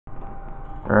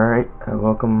Alright,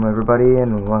 welcome everybody,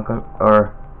 and welcome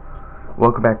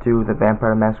back to the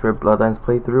Vampire Masquerade Bloodlines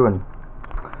playthrough, and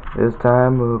this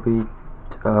time we'll be,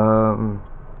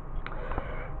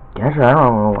 actually, I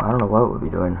don't know what we'll be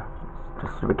doing.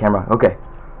 Just stupid camera. Okay,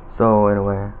 so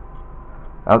anyway,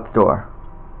 out the door.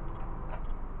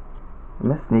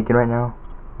 Am I sneaking right now?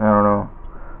 I don't know.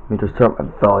 Let me just turn up my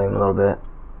volume a little bit.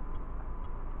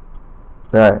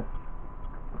 Alright.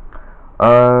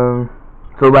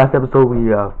 So last episode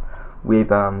we've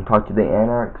talked to the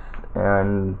Anarchs,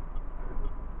 and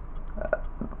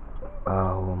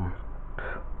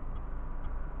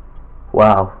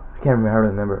wow, I can't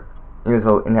remember. Anyway,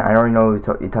 so I already know you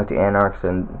talked to Anarchs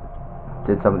and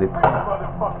did some of the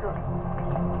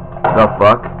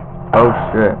fuck. Oh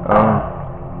shit.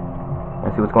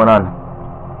 Let's see what's going on.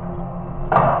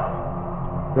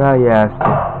 Yeah.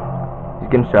 He's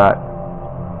getting shot.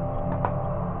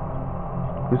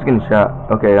 Who's getting shot?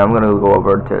 Okay, I'm gonna go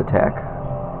over to attack.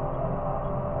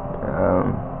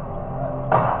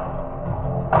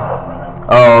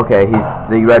 Oh, okay, he's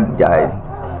the red guy.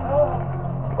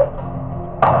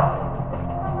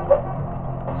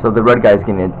 So the red guy's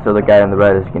so the guy in the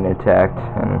red is getting attacked,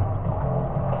 and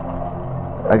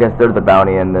I guess they're the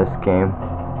bounty in this game.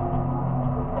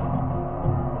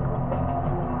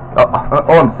 Oh,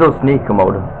 I'm still sneak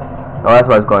mode. Oh, that's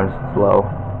why I was going slow.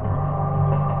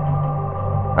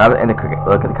 And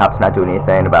look at the cops not doing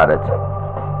anything about it.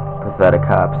 Pathetic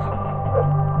cops.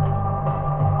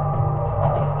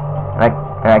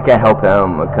 And I can't help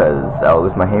him because I'll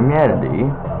lose my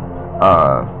humanity.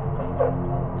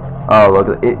 Oh, look,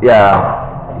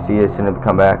 yeah. You see, it's gonna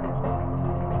come back.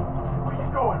 Where you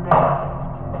going,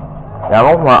 man? Yeah,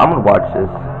 I'm gonna watch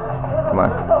this. Come on.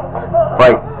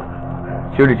 Fight.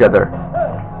 Shoot each other.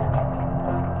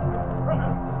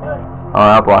 Oh,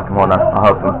 I'll block him. Hold on. I'll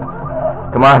help him.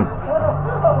 Come on.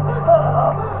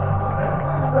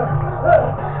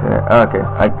 Yeah, okay,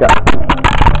 I got.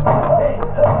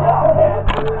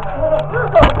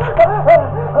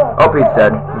 Oh, he's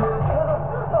dead.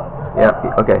 Yeah,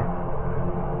 okay.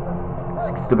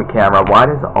 Stupid camera. Why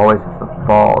does it always have to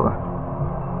fall?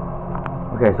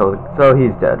 Okay, so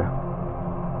he's dead.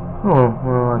 Oh,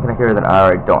 well, can I carry the knife?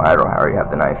 I don't already have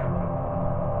the knife.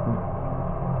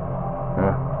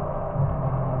 Yeah.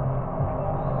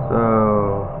 So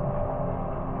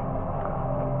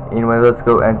anyway, let's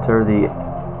go enter the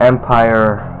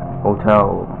Empire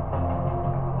Hotel.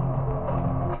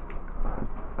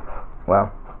 Well,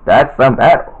 that's some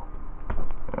battle.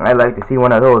 I'd like to see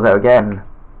one of those again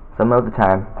some other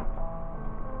time.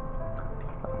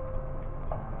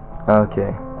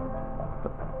 Okay.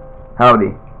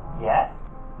 Howdy. Yes?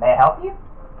 May I help you?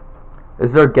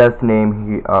 Is there a guest name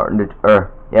here?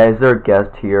 Is there a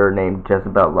guest here named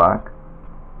Jezebel Locke?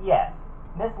 Yes.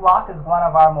 Miss Locke is one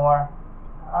of our more,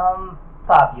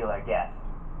 popular guests.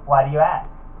 Why do you ask?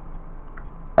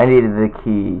 I needed the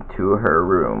key to her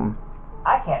room.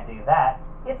 I can't do that.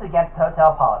 It's against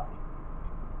hotel policy.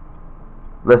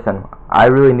 Listen, I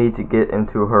really need to get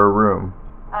into her room.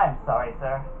 I'm sorry,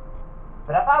 sir.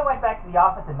 But if I went back to the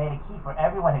office and made a key for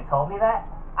everyone who told me that,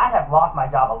 I'd have lost my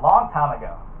job a long time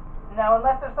ago. Now,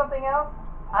 unless there's something else,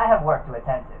 I have work to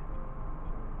attend to.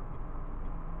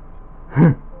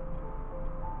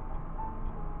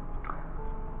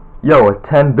 Yo,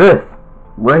 attend this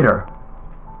later.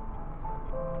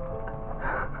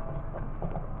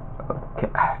 Okay,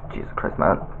 Jesus Christ,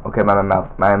 man. Okay, my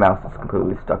mouse is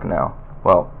completely stuck now.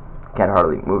 Well, can't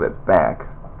hardly move it back.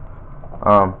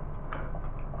 I'm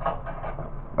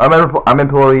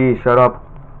employee. Shut up.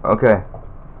 Okay.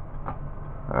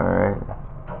 All right.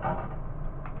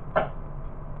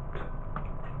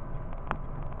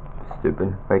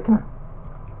 Stupid. Wait, can I?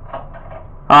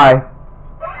 Hi.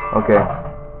 Okay.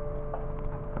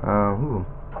 Ooh.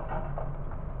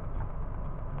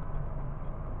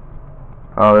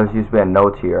 Oh, there's used to be a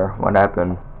note here. What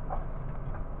happened?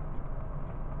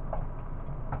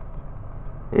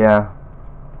 Yeah.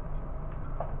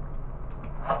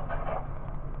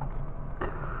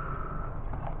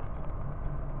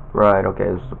 Right,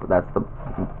 okay, that's the...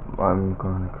 I'm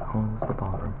gonna close the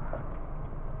bottom.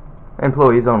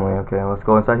 Employees only, okay, let's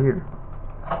go inside here.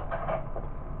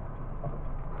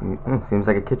 Seems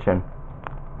like a kitchen.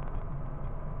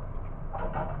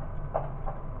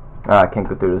 I can't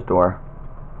go through this door.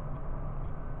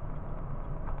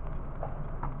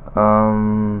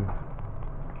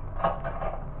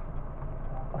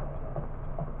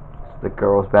 It's the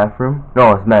girls' bathroom?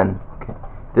 No, it's men. Okay,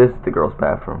 this is the girls'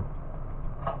 bathroom.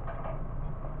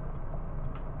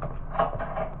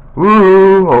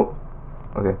 Woo! Oh,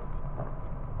 okay.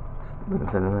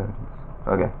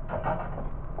 Okay.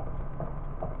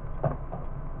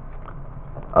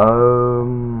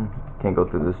 Can't go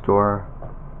through this door.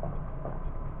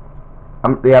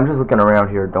 I'm just looking around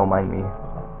here. Don't mind me.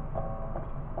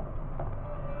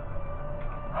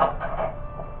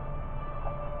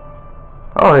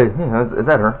 Oh, hey, is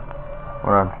that her?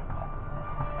 Hold on.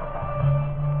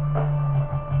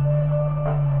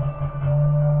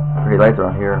 Pretty lights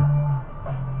around here.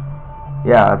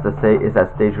 Yeah, it's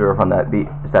that stage here from that beach.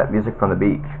 It's that music from the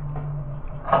beach.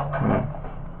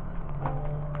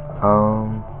 Oh,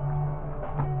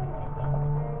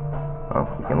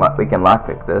 we can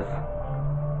lockpick this.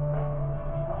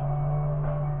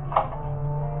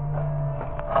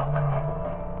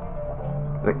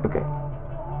 Wait, okay.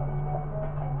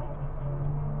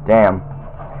 Damn.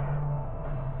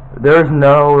 There's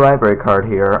no library card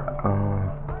here. Oh,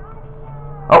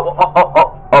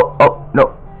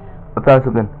 no. I found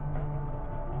something.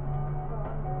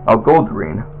 Oh, gold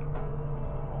ring.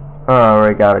 Oh, I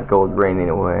already got a gold ring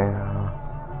anyway.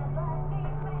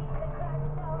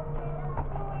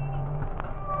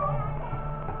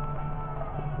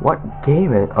 What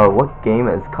game is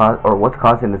what's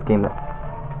causing this game?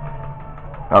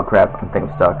 Oh crap, I think I'm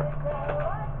stuck.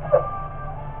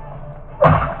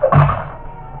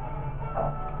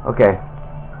 Okay.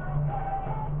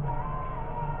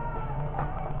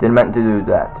 Didn't meant to do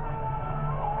that.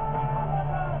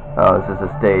 Oh, this is a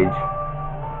stage.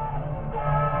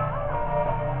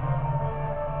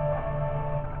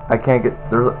 I can't get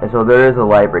so there is a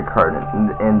library card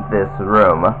in this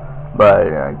room, but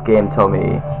game told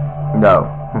me no.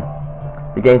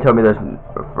 The game told me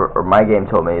or my game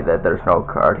told me that there's no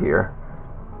card here.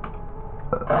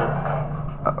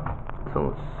 So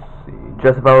let's see.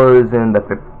 Jezebel is in the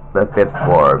fifth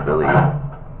floor, I believe.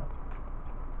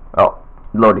 Oh,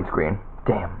 loading screen.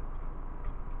 Damn.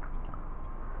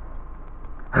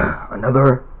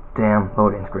 Another damn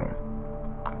loading screen.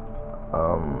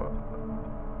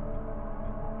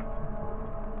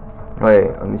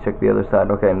 Wait, let me check the other side.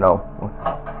 Okay, no.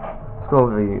 Let's go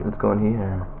over here. Let's go in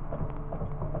here.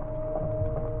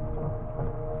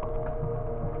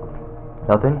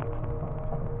 Nothing?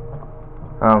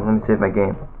 Oh, let me save my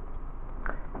game.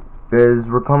 Because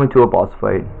we're coming to a boss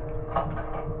fight.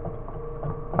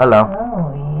 Hello.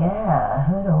 Oh, yeah.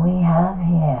 Who do we have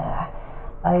here?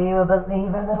 Are you a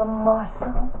believer, little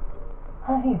morsel?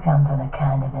 Have you come for the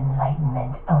kind of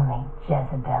enlightenment only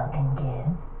Jezebel can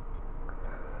give?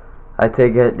 I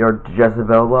take it you're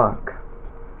Jezebel luck.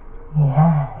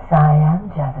 Yes, I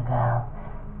am Jezebel.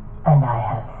 And I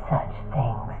have such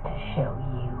things to show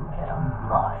you, little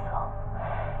morsel.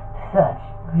 Such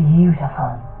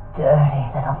beautiful, dirty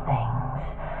little things.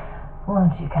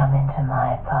 Won't you come into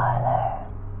my parlor?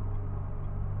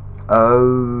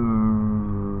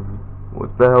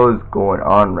 What the hell is going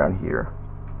on around here?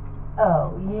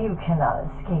 Oh, you cannot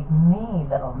escape me,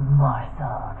 little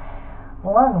morsel.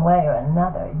 One way or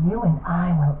another, you and I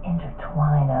will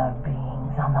intertwine our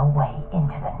beings on the way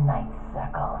into the night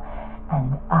circle,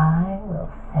 and I will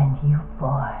send you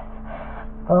forth,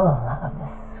 full of the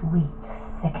sweet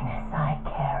sickness I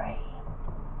carry.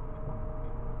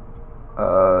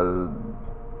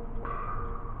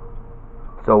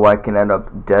 So I can end up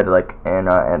dead like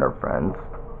Anna and her friends.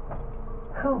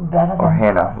 Who better or than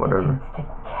Hannah, whatever. to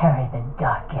carry the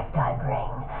dark gift I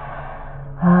bring?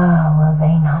 Oh, will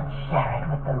they not share it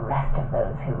with the rest of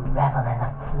those who revel in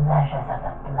the pleasures of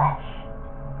the flesh?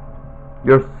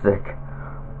 You're sick.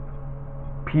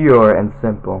 Pure and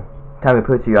simple. Time to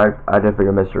put you out for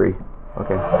your mystery.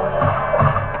 Okay.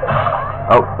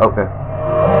 Oh, okay.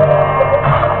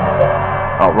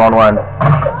 Oh, wrong one.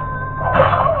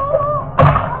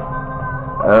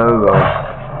 Oh, God.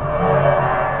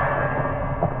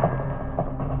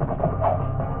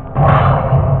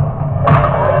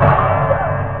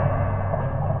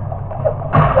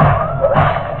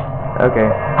 Okay.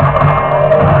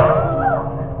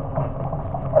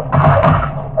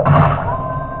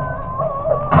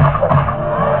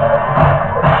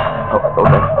 Oh,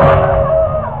 okay.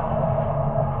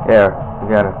 There, we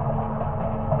got it.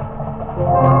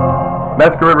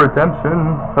 Masquerade Redemption.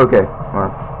 Okay,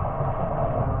 alright.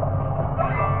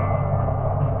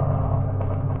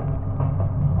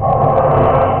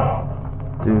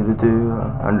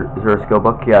 Is there a skill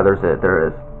book? Yeah, there's it. There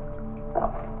is.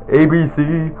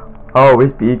 ABC. Oh,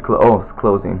 it's speed. Oh, it's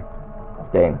closing.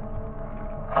 Dang.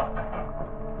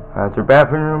 That's her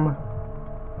bathroom.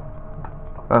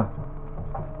 Oh.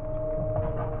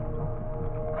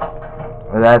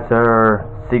 That's her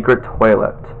secret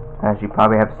toilet. And she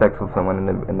probably had sex with someone in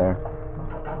there.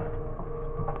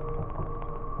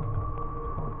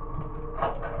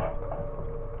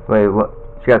 Wait, what?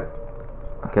 She got.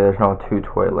 Okay, there's no two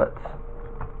toilets.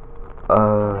 She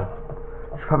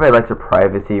probably likes her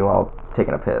privacy while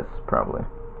taking a piss, probably.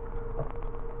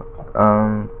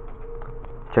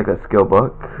 Check the skill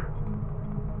book.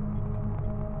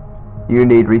 You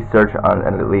need research on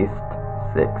at least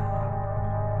 6.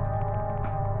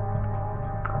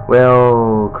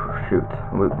 Well, shoot.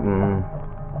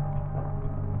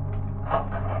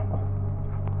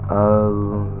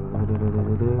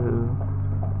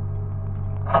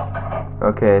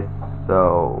 Okay,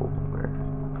 so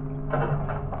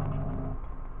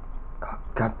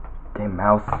God damn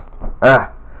mouse.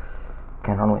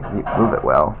 Can't normally move it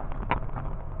well.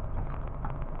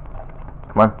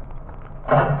 Come on.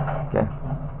 Okay.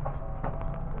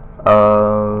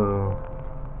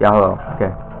 Yeah, hello.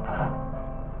 Okay.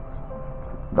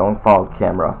 Don't follow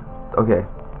camera. Okay.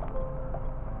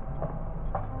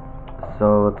 So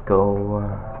let's go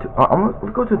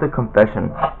let's go to the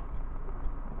confession.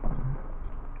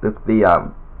 There's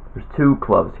 2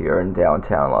 clubs here in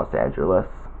downtown Los Angeles.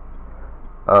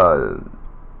 So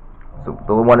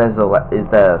the one is the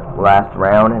last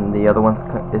round, and the other one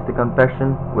is the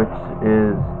confession, which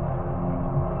is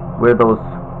where those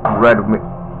red.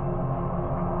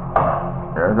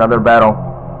 There's another battle.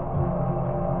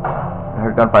 I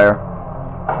heard gunfire.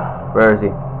 Where is he?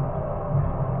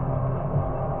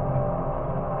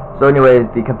 So, anyways,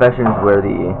 the confession is where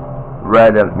the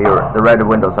red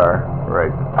windows are.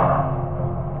 Right.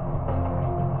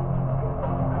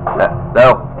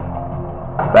 Battle.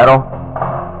 Battle.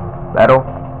 Battle.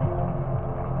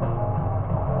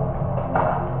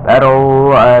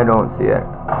 Battle. I don't see it.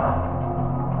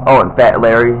 Oh, and Fat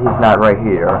Larry, he's not right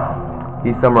here.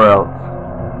 He's somewhere else.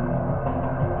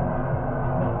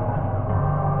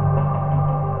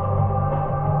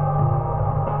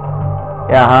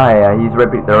 Yeah, hi.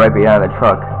 They're right behind the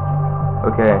truck.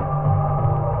 Okay.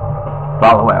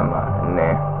 Follow him.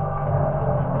 Nah.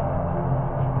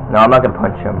 No, I'm not gonna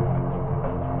punch him.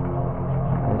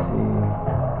 I see.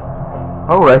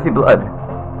 Oh, I see blood.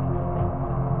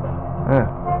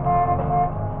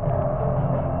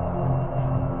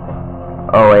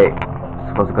 Oh wait, I'm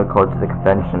supposed to go to the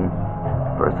convention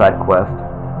for a side quest.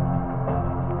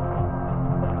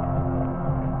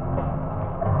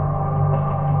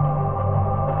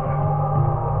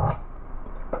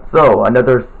 So,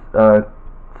 another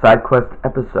side quest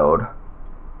episode.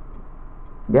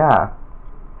 Yeah,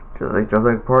 just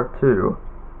like part 2,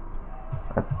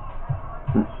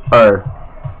 or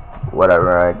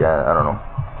whatever. I don't know.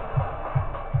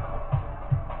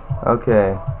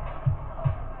 Okay.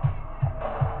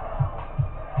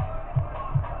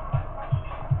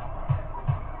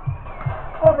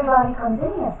 Everybody comes in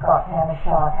has got to have a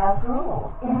short house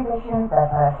rule. In addition, the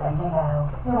person you know.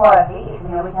 To more of these, and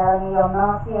you'll be telling me your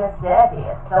nastiest,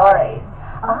 dirtiest stories.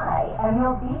 I am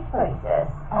your beat priestess,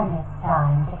 and it's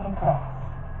time to confess.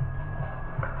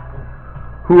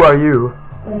 Who are you?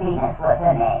 Venus was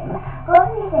her name. What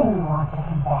anything you want to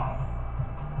confess?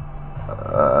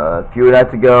 A few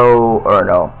nights ago, or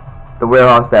no, the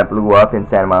warehouse that blew up in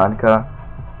Santa Monica,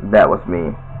 that was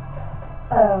me.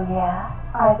 Oh, yeah?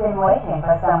 I've been waiting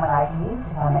for someone like you to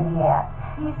come in here.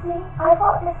 You see, I've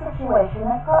got this situation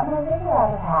that's gotten a little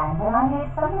out of hand, and I need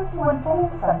someone to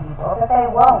inform some people that they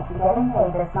won't be getting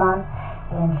paid this month.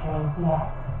 Intrigued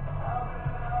yet?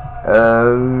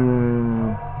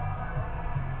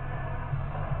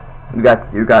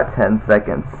 You got 10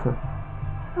 seconds.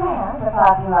 Well, the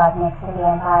parking lot next to the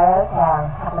Empire Hotel.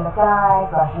 Couple of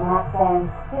guys, Russian accents,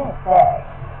 bit thick.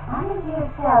 I need you to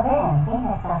tell them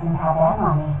Venus doesn't have that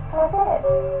money. That's it.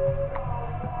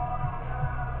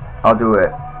 I'll do it.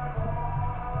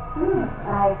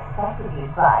 I expected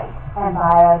you'd bite.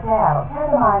 Empire Hotel.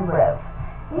 Tell them I'm broke.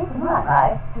 You can run,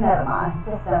 right? Never mind.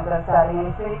 Just don't go starting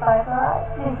any street fights, alright?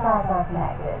 These guys are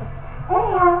connected.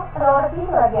 Anyhow, a lot of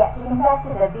people have yet to confess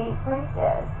to the beat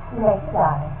priestess. Later,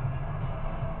 darling.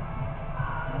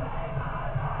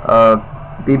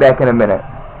 Be back in a minute.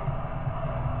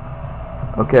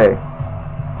 Okay.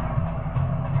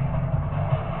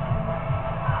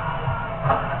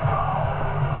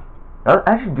 I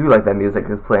actually do like that music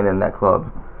that's playing in that club.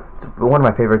 It's one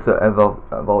of my favorites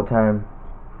of all time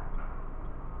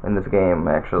in this game,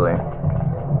 actually.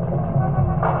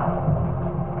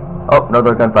 Oh,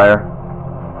 another gunfire.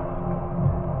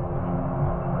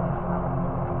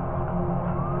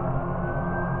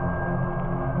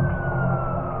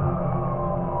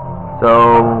 So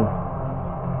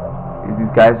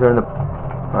these guys are in the.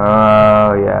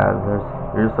 Oh yeah,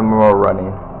 there's some more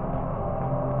running.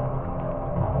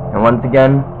 And once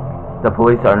again, the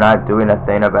police are not doing a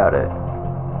thing about it.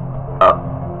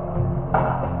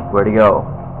 Where'd he go?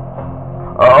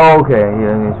 Oh, okay,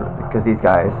 yeah, because these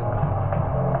guys.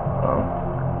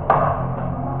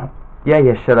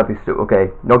 Yeah, shut up, you stupid.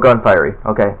 Okay, no gunfiring.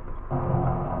 Okay.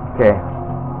 Okay.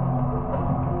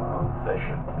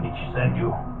 Confession. Did she send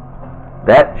you?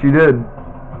 That she did.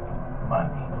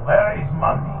 Money. Where is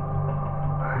money?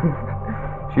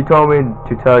 She told me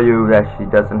to tell you that she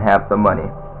doesn't have the money.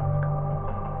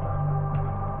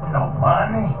 No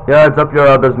money? Yeah, it's up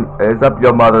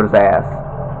your mother's ass.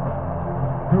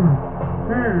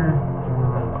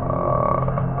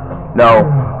 No.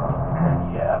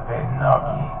 Yeah,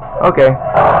 Pinocchio. Okay.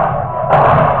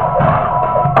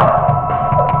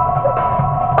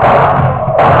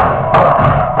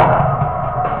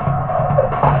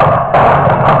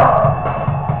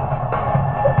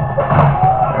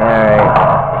 Alright.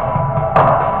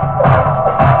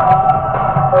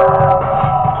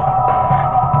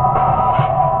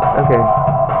 Okay.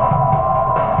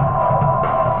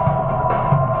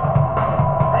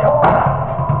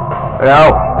 No.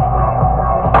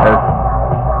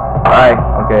 Alright,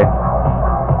 okay.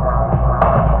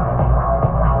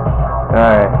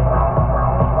 Alright.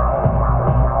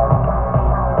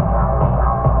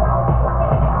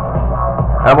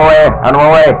 Out of my way! Out of my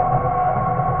way!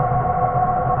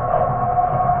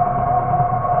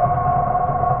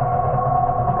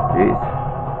 Jeez.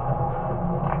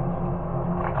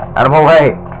 Out of my way!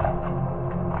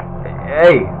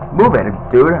 Hey! Move it,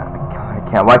 dude! I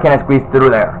can't. Why can't I squeeze through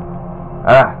there?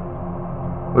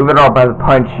 Move it all by the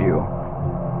punch you.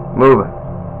 Move it.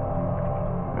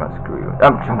 Oh, screw you.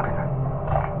 I'm jumping.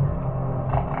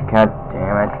 God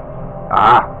damn it.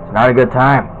 It's not a good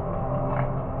time.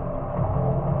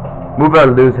 Move it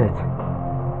or lose it.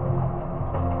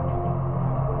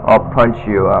 I'll punch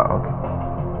you. Okay.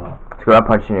 Screw it, I'm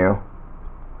punching you.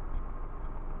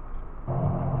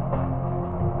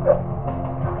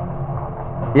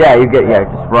 Yeah,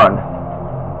 just run.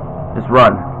 Just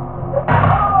run.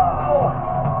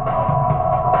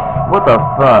 What the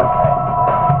fuck?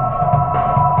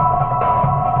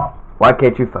 Why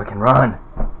can't you fucking run?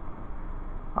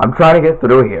 I'm trying to get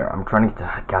through here. I'm trying to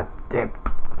get... God damn.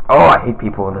 Oh, I hate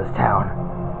people in this town.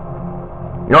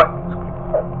 You know what?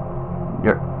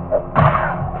 You're...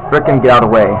 Frickin' get out of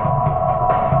the way.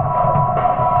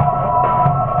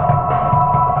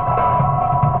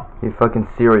 You fucking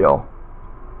cereal.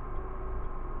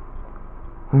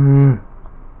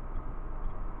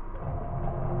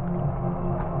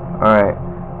 Alright.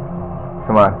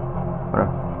 Come on.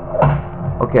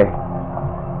 Okay.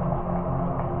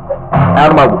 Out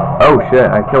of my... Oh shit,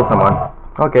 I killed someone.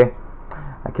 Okay.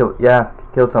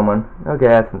 Killed someone. Okay,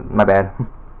 that's my bad.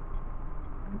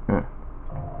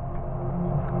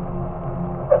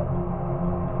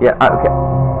 Yeah, okay.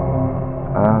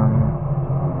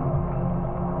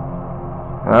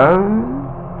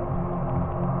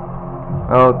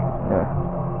 Okay.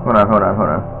 Hold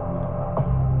on.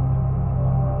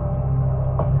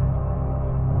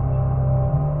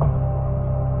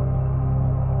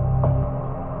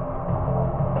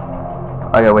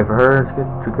 I gotta wait for her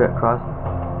to get across.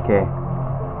 Okay.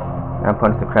 Now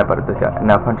punch the crap out of this guy.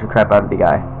 Now punch the crap out of the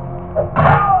guy.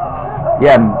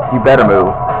 Yeah, you better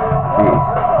move.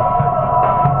 Jeez.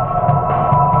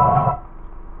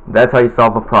 That's how you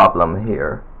solve a problem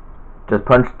here. Just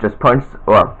punch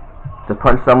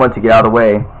someone to get out of the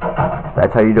way.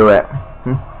 That's how you do it.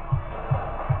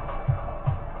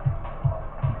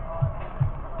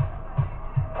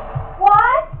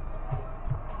 What?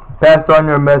 Pass on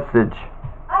your message.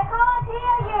 I can't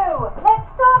hear you. Let's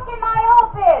talk in my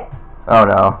office. Oh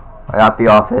no, I got the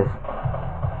office.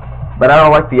 But I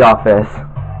don't like the office.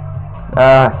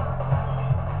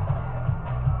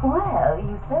 Well,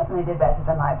 you certainly did better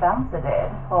than my bouncer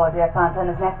did. Poor dear can't turn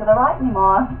his neck to the right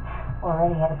anymore.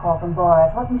 Already had a call from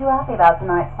Boris. Wasn't too happy about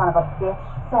tonight's son of a bitch.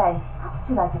 Say, how would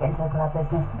you like to get into the club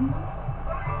business?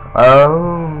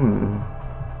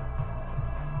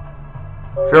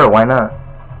 Sure, why not?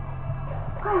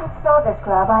 Well, to start this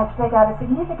club, I have to take out a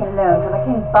significant loan from a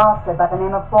king bastard by the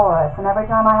name of Boris, and every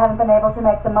time I haven't been able to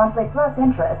make the monthly plus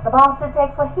interest, the bastard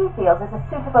takes what he feels is a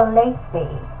suitable late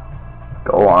fee.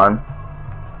 Go on.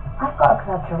 I've got a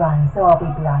club to run, so I'll be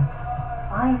blunt.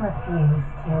 I refuse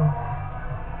to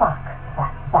fuck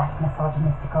that fat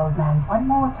misogynistic old man one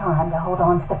more time to hold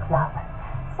on to the club.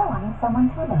 So I need someone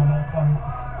to eliminate him.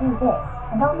 Do this,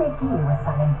 and I'll make you a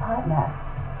silent partner.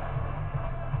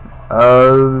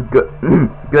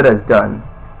 Good as done.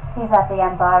 He's at the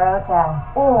Empire Hotel.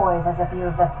 Always has a few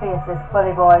of the fiercest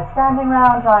bully boys standing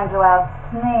round trying to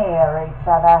out-sneer each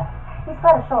other. He's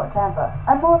got a short temper,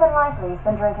 and more than likely he's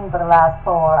been drinking for the last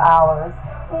 4 hours.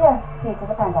 Here, key to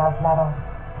the penthouse level.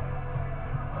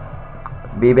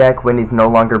 Be back when he's no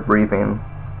longer breathing.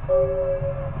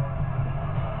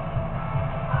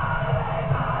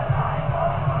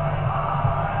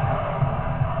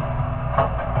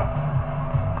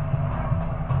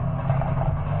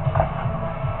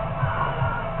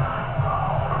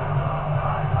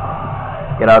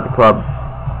 Get out of the club.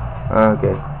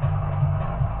 Okay.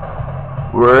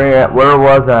 Where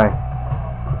was I?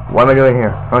 What am I doing here?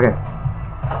 Okay.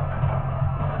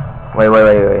 Wait.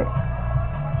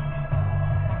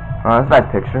 Oh, that's a nice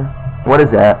picture. What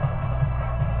is that?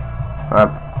 A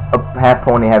half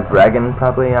pony, half dragon,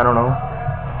 probably. I don't know.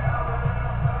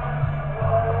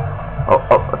 Oh,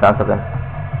 I found something.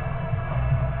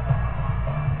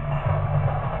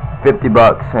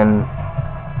 $50 and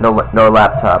no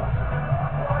laptop.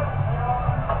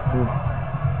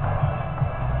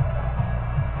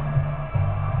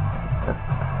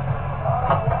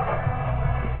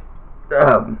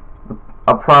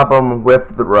 A problem with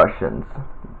the Russians.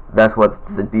 That's what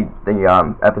the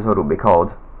episode will be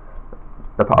called.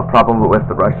 A problem with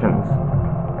the Russians.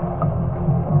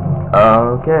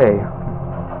 Okay.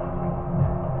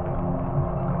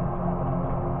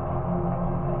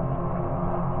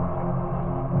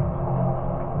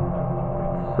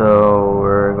 So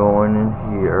we're going in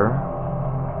here.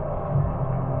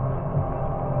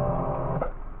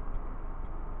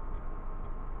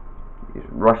 These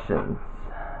Russians.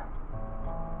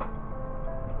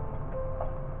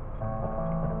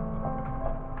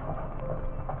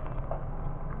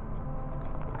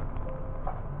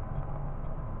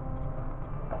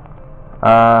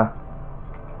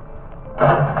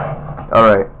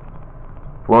 Alright.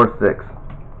 Floor 6.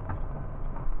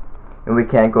 And we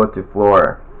can't go to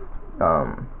floor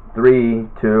 3,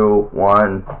 2,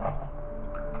 1,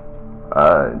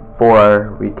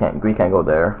 4. We can't go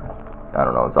there. I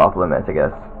don't know, it's off limits, I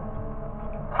guess.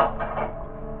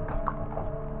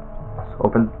 Let's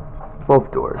open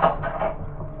both doors.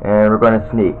 And we're gonna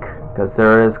sneak, because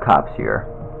there is cops here.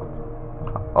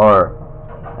 Or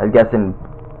I guess in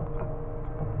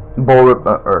Boris's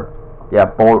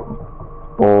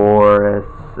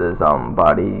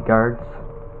bodyguards.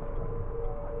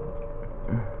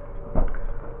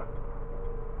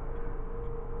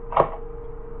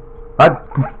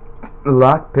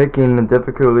 Lock picking the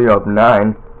difficulty of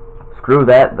 9. Screw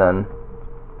that then.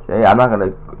 Okay, I'm not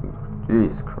gonna.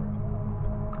 Jeez.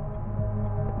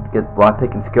 Get lock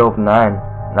picking skill of 9.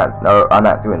 No, I'm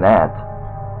not doing that.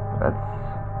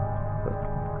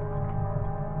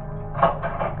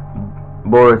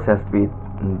 Boris has to be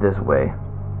this way.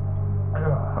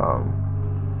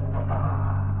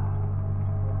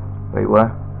 Wait,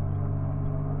 what?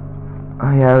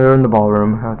 Oh yeah, they're in the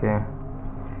ballroom. Okay.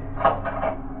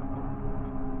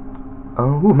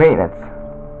 Ooh, maintenance.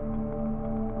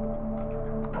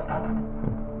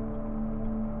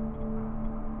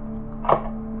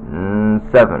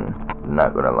 7.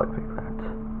 Not gonna look like that.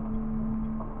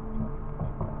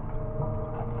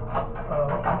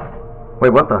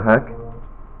 Wait, what the heck?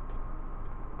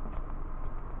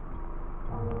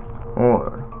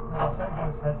 Los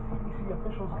Angeles has CDC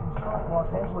officials concerned Los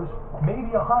Angeles may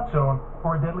be a hot zone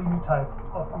for a deadly new type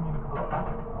of communicable.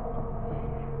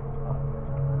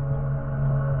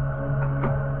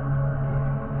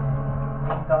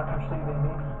 Doctors say they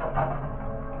may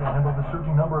can handle the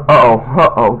surging number of.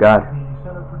 Oh, God. The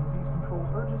Center for Disease Control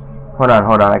urges people.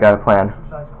 Hold on, I got a plan.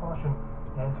 Exercise caution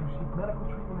and to seek medical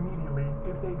treatment immediately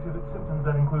if they exhibit symptoms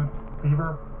that include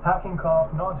fever, hacking cough,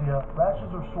 nausea,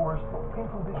 rashes or sores,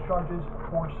 painful discharges,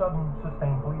 or sudden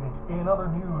sustained bleeding. In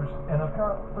other news, an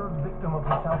apparent third victim of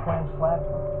the Southland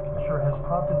slasher has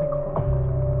prompted the.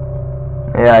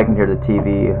 Yeah, I can hear the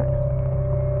TV.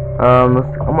 I'm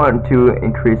going to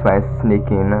increase my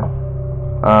sneaking.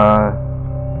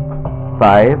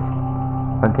 5.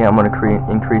 Okay, I'm going to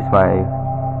increase my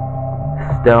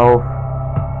stealth.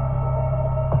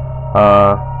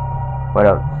 What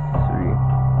else? 3.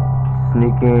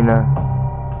 Sneaking.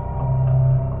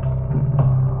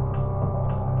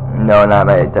 No, not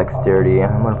my dexterity.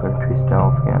 I'm going to increase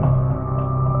stealth again.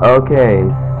 Okay,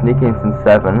 sneaking is in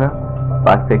 7.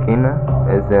 Lockpicking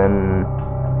is in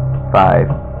 5.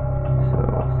 So,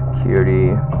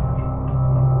 security.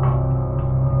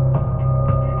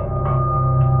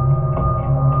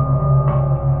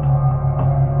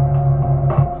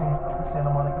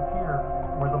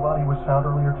 Found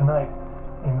earlier tonight.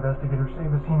 Investigators say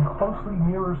the scene closely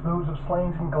mirrors those of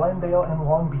slayings in Glendale and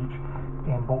Long Beach.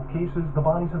 In both cases, the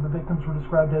bodies of the victims were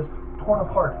described as torn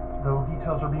apart, though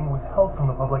details are being withheld from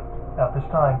the public at this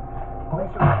time. Police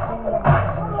are continuing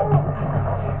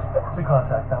to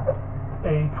contact them.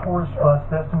 A tourist bus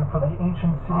destined for the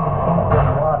ancient city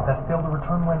of lot that failed to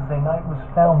return Wednesday night was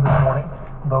found this morning,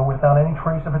 though without any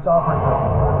trace of its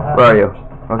operator. Where are you?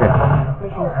 Okay.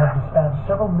 Officials have dispatched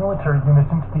several military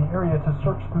units into the area to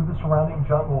search through the surrounding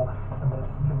jungle, and there's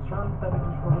concern that it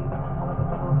is related to one of the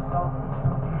number of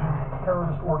Southeastern Asian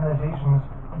terrorist organizations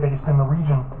based in the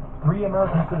region. 3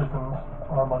 American citizens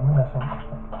are among the missing.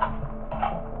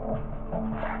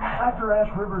 Actor Ash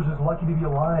Rivers is lucky to be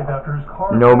alive after his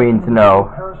car No means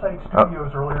no. Parasite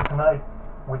Studios earlier tonight.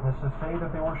 Witnesses say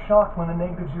that they were shocked when the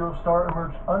Negative Zero star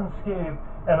emerged unscathed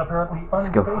and apparently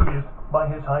unfazed by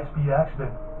his high-speed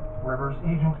accident. Rivers'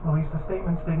 agent released a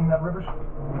statement stating that Rivers...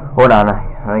 Hold on,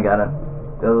 I got it.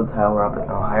 Build the tower up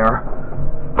no higher.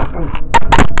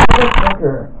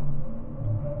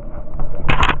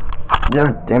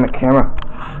 Yeah, damn it, camera.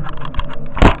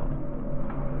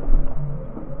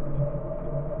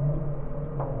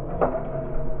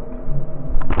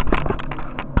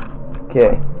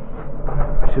 Okay.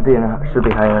 Should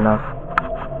be higher enough.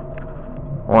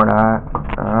 Or not.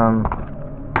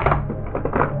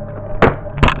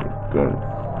 Game.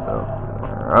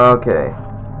 Okay.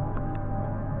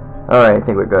 Alright, I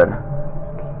think we're good.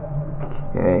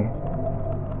 Okay.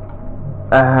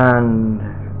 And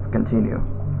let's continue.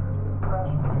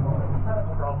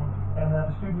 And that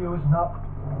the studio is not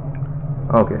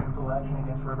Okay. action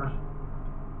against Rivers.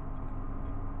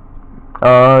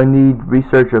 Need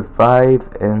research of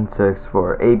 5 and 6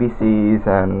 for ABCs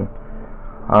and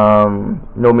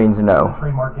no means no.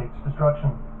 Trademark Gates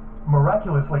destruction.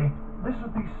 Miraculously, this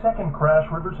is the second crash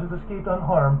Rivers has escaped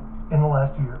unharmed in the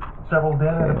last year. Several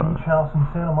dead at a beach house in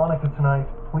Santa Monica tonight.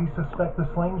 Police suspect the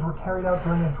slayings were carried out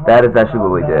during a drug. That is actually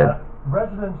what we did.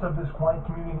 Residents of this quiet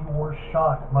community were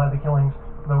shocked by the killings,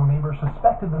 though neighbors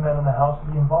suspected the men in the house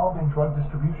to be involved in drug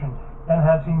distribution and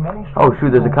had seen many. Oh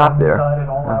shoot, there's a cop there. At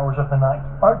all hours of the night.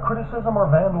 Art criticism or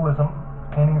vandalism.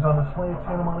 Paintings on display at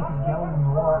Santa Monica's Gallery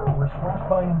Noir were slashed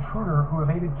by an intruder who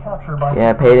evaded capture by...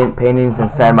 Yeah, paintings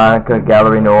in Santa Monica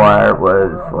Gallery Noir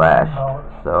was slashed.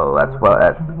 So that's what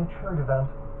that's... event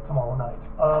tomorrow night.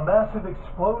 A massive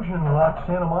explosion rocked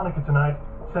Santa Monica tonight,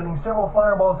 sending several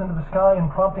fireballs into the sky and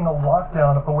prompting a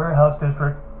lockdown of the warehouse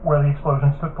district where the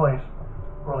explosions took place.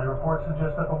 Early reports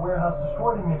suggest that the warehouse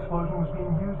destroyed in the explosion was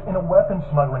being used in a weapons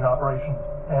smuggling operation,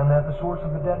 and that the source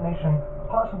of the detonation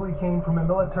possibly came from a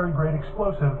military-grade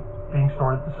explosive being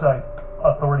stored at the site.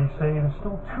 Authorities say it is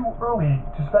still too early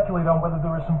to speculate on whether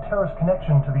there is some terrorist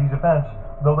connection to these events,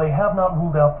 though they have not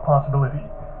ruled out the possibility.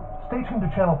 Stay tuned to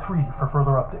Channel 3 for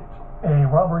further updates. A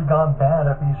robbery gone bad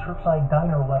at the Surfside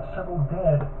Diner left several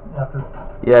dead after...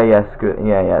 Yeah,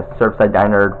 Surfside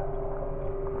Diner.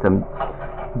 Some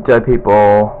dead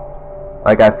people.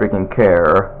 Like I freaking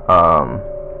care.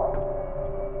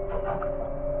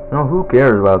 No, who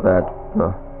cares about that?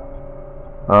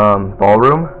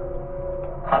 Ballroom?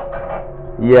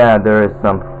 Yeah, there is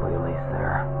some playlist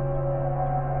there.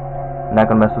 Not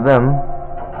gonna mess with them.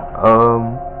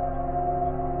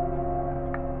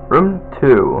 Room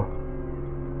 2.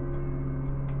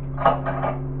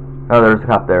 Oh, there's a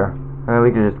cop there.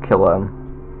 We could just kill him.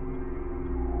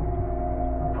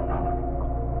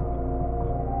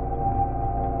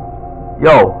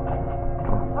 Yo!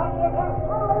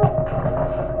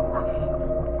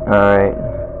 Alright.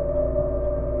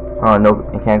 Oh, no,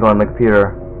 you can't go on the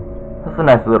computer. That's a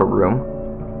nice little room.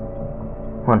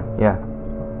 Yeah.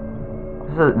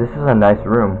 This is a nice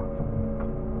room.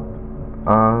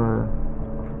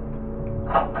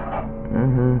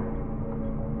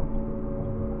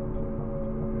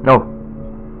 No.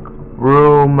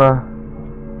 Room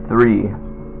 3.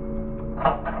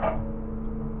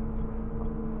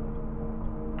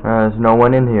 There's no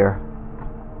one in here.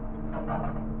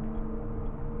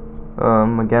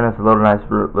 Again, it's a little nice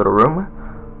little room.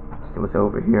 Let's see what's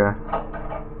over here.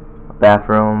 A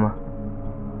bathroom.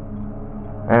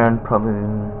 And probably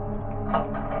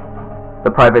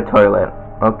the private toilet.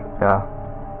 Okay, yeah.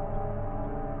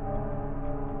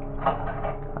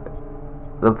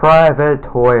 The private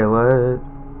toilet.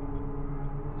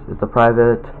 This is the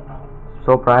private.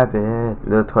 So private.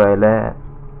 The toilet.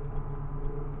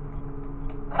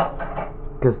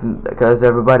 Because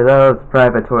everybody loves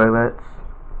private toilets.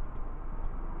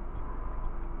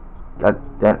 God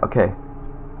damn, okay.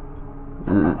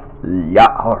 Yeah,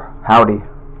 howdy.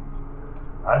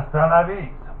 Hasta la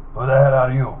vista. Who the hell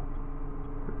are you?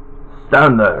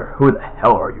 Stand there. Who the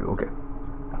hell are you? Okay.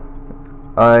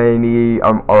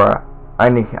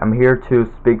 I'm here to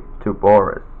speak to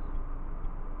Boris.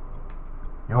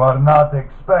 You are not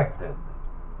expected.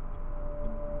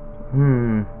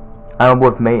 I'm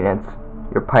with maintenance.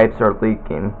 Your pipes are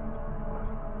leaking.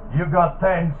 You got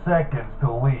 10 seconds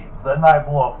to leave, then I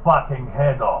blow a fucking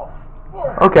head off.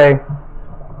 Okay.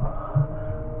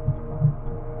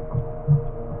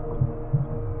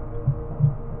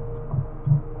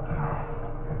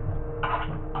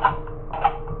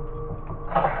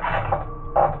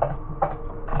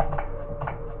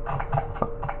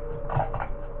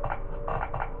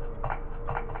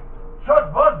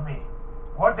 Shut was me.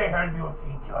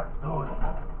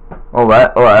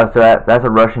 Oh, so that's a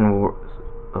Russian.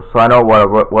 So I know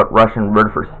what Russian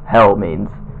word for hell means.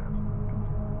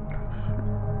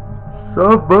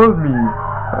 So above me.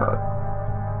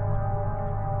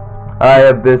 I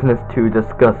have business to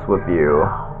discuss with you.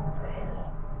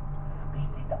 Speak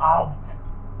it out.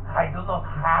 I do not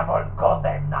have all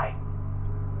goddamn night.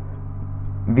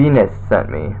 Venus sent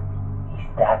me. Is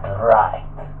that right?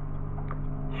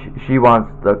 She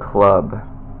wants the club.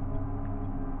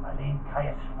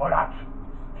 Malinka is full action.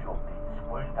 Stupid,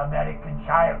 spoiled American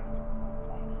child. I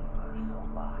hate her so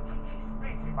much. She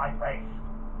spits in my face.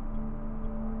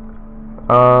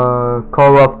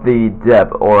 Call up the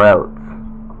Deb or else.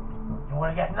 You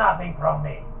will get nothing from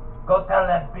me. Go tell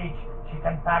that bitch she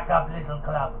can pack up little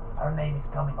club. Her name is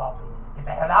coming off. Get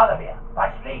the hell out of here.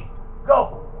 Pashli,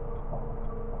 go.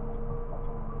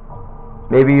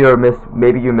 Maybe you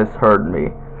misheard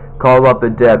me. Call up the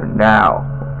Deb now.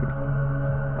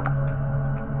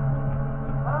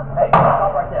 Hey,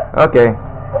 stop right there. Okay.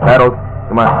 That'll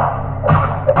come on.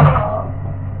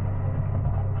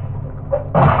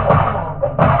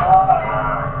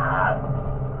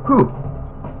 Whew.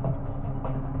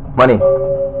 Money.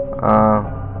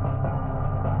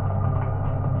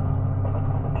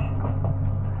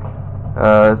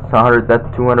 It's 100. That's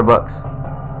 200 bucks.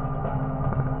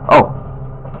 Oh.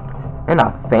 And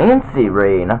a fancy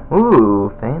ring.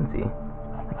 Ooh, fancy.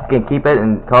 I can keep it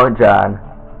and call it John.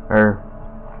 Or,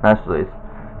 actually,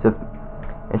 it's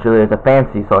a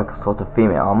fancy, so it's a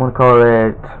female. I'm gonna call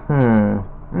it, I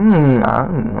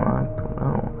don't know.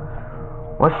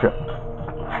 What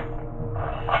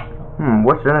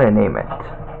should I name it?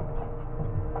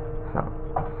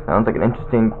 Sounds like an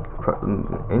interesting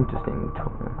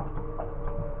toy.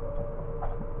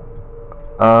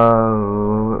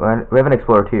 We haven't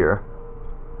explored here.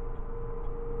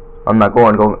 I'm not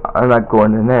going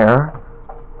in there.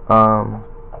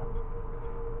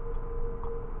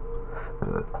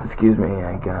 Excuse me,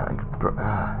 yes.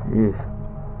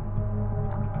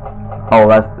 Oh,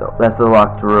 that's the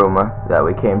locked room that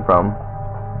we came from.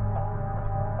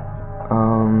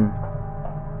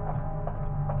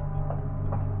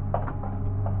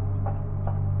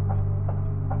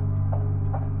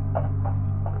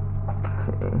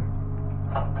 Okay.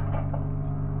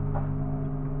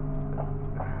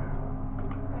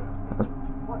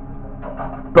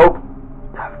 Nope.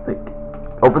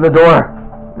 Open the door.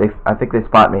 I think they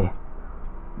spot me.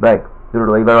 Like,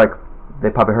 literally, they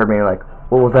probably heard me. Like,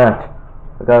 what was that?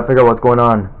 I gotta figure out what's going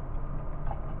on.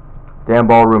 Damn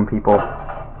ballroom people.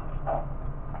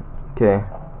 Okay.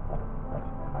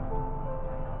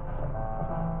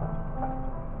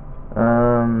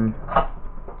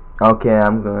 Okay,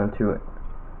 I'm going to.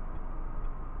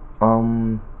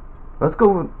 Let's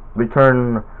go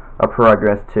return our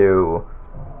progress to.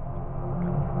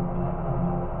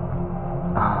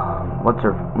 What's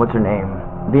her name?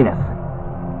 Venus.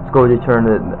 Let's go return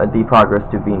the progress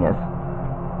to Venus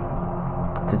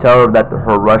to tell her that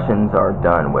her Russians are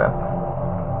done with.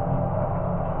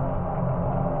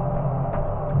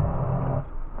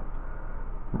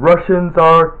 Russians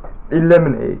are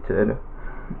eliminated.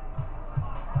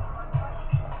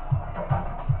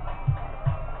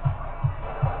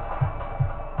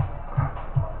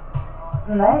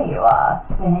 There you are.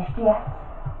 Finished yet?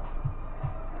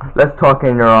 Let's talk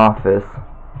in your office.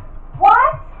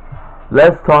 What?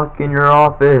 Let's talk in your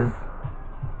office.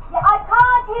 Yeah, I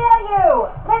can't hear you.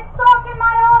 Let's talk in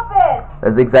my office.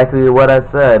 That's exactly what I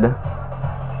said.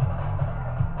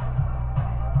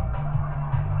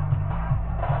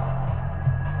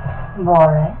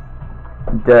 Boris?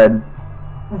 Dead.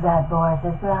 Is that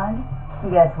Boris's blood?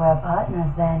 Guess we're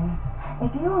partners then.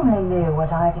 If you only knew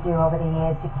what I had to do over the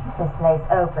years to keep this place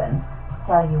open.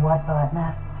 Tell you what,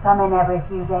 partner. Come in every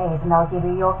few days and I'll give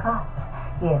you your cut.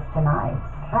 Here's tonight.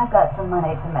 I've got some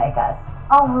money to make us.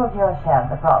 I'll hold your share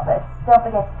of the profits. Don't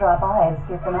forget to drop by and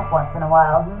scoop them up once in a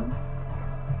while,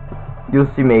 You'll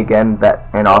see me again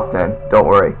and often. Don't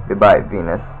worry. Goodbye,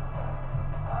 Venus.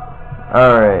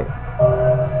 Alright.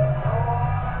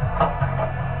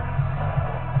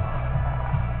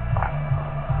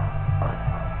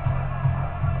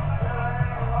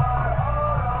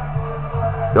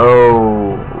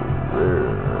 Go.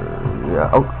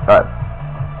 Yeah. Oh,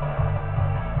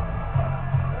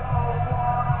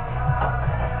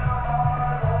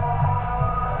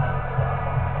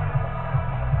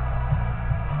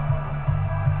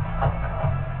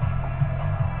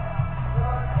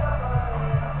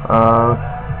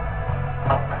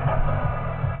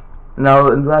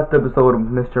 now in the last episode of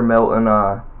Mr. Milton,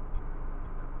 or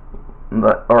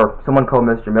someone called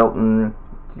Mr. Milton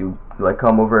to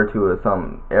come over to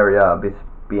some area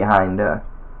behind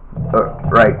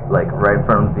right in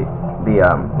front of the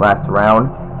last round.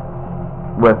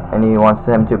 And he wants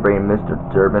him to bring Mr.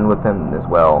 Durbin with him as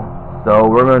well. So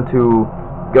we're going to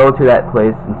go to that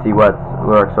place and see what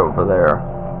lurks over there.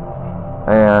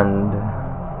 And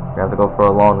we have to go for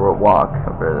a long walk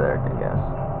over there, I guess.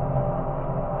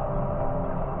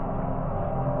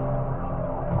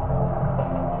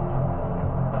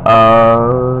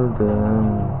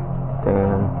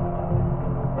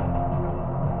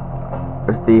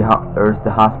 There's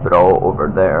the hospital over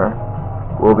there.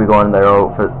 We'll be going there.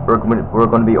 We're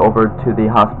going to be over to the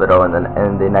hospital in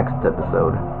the next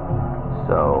episode.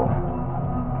 So.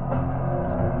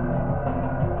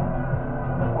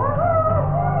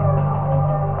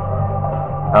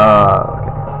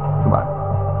 Okay. Come on.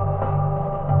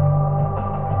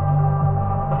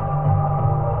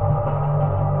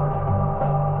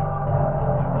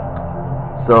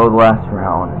 So the last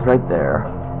round is right there.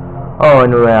 Oh,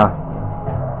 and yeah.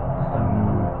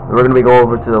 We're gonna be going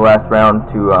over to the last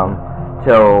round to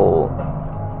tell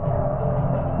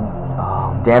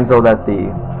Damsel that the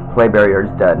play barrier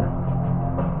is dead.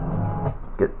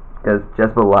 Because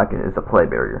Jezebel is a play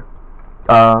barrier.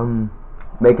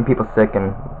 Making people sick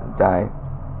and die.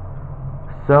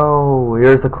 So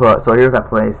here's the club. So here's that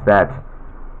place that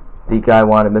the guy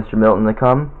wanted Mr. Milton to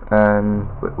come and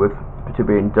to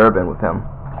be in Durbin with him.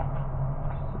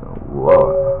 So,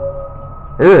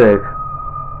 whoa. Ew.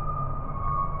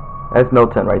 That's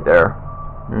Milton right there.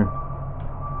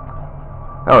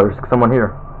 Oh, there's someone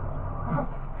here.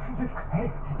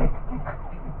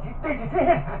 Did you see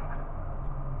it?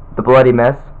 The bloody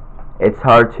mess. It's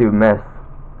hard to miss.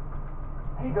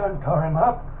 He done tore him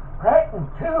up, right in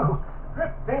two,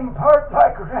 ripped him apart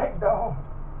like a rag doll.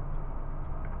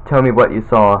 Tell me what you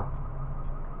saw.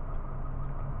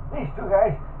 These two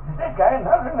guys, this guy and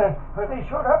the other, when they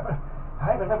showed up,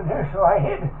 I was living here, so I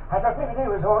hid. I thought maybe they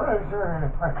was owners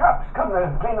or cops come to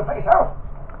clean the place out.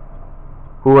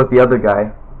 Who was the other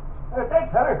guy? That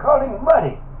fella called him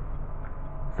Muddy.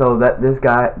 So this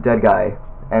guy, dead guy,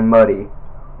 and Muddy.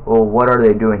 Well, what are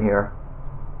they doing here?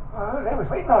 They was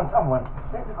waiting on someone.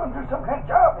 They was going to do some kind of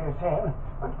job, they were saying.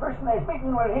 But the person they was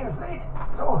meeting, well, he was late.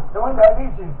 So the one guy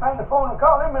leaves to find the phone and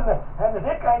call him, and the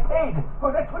dead guy stayed.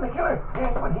 Oh, that's when the killer,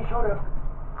 that's when he showed up.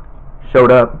 Showed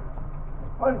up?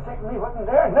 1 second he wasn't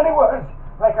there, and then he was.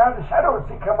 Like out of the shadows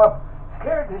he come up.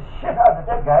 Scared the shit out of the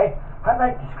dead guy. I'd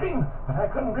like to scream, but I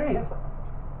couldn't breathe.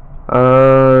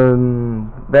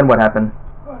 Then what happened?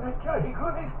 Oh, that killer, he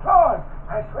grew these claws.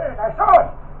 I swear it, I saw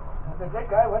it. And the dead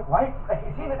guy went white like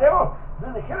he seen the devil. And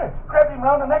then the killer grabbed him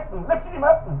round the neck and lifted him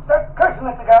up and started cursing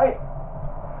at the guy.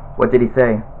 What did he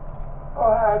say? Oh,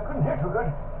 I couldn't hear too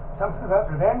good. Something about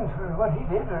revenge for what he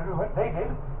did or what they did.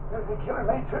 The killer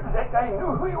made sure that guy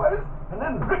knew who he was and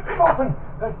then ripped him open.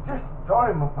 Just tore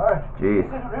him apart. Jeez.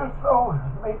 He did it real slow.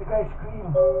 Made the guy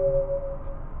scream.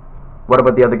 What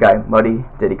about the other guy, Muddy?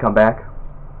 Did he come back?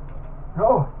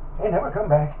 No, he never come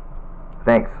back.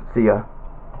 Thanks. See ya.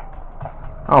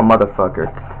 Oh,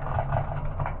 motherfucker.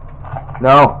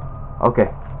 No. Okay.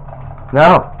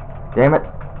 No. Damn it.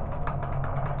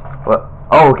 What?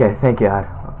 Oh, okay. Thank you. I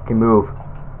can move.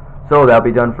 So that'll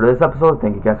be done for this episode.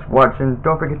 Thank you guys for watching.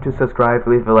 Don't forget to subscribe,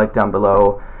 leave a like down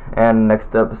below, and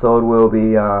next episode will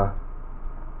be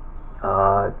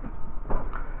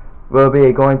we'll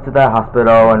be going to the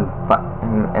hospital,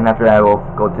 and after that we'll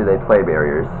go to the play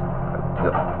barriers.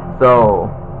 So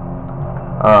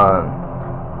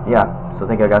yeah. So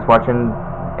thank you guys for watching,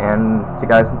 and see you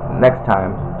guys next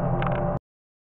time.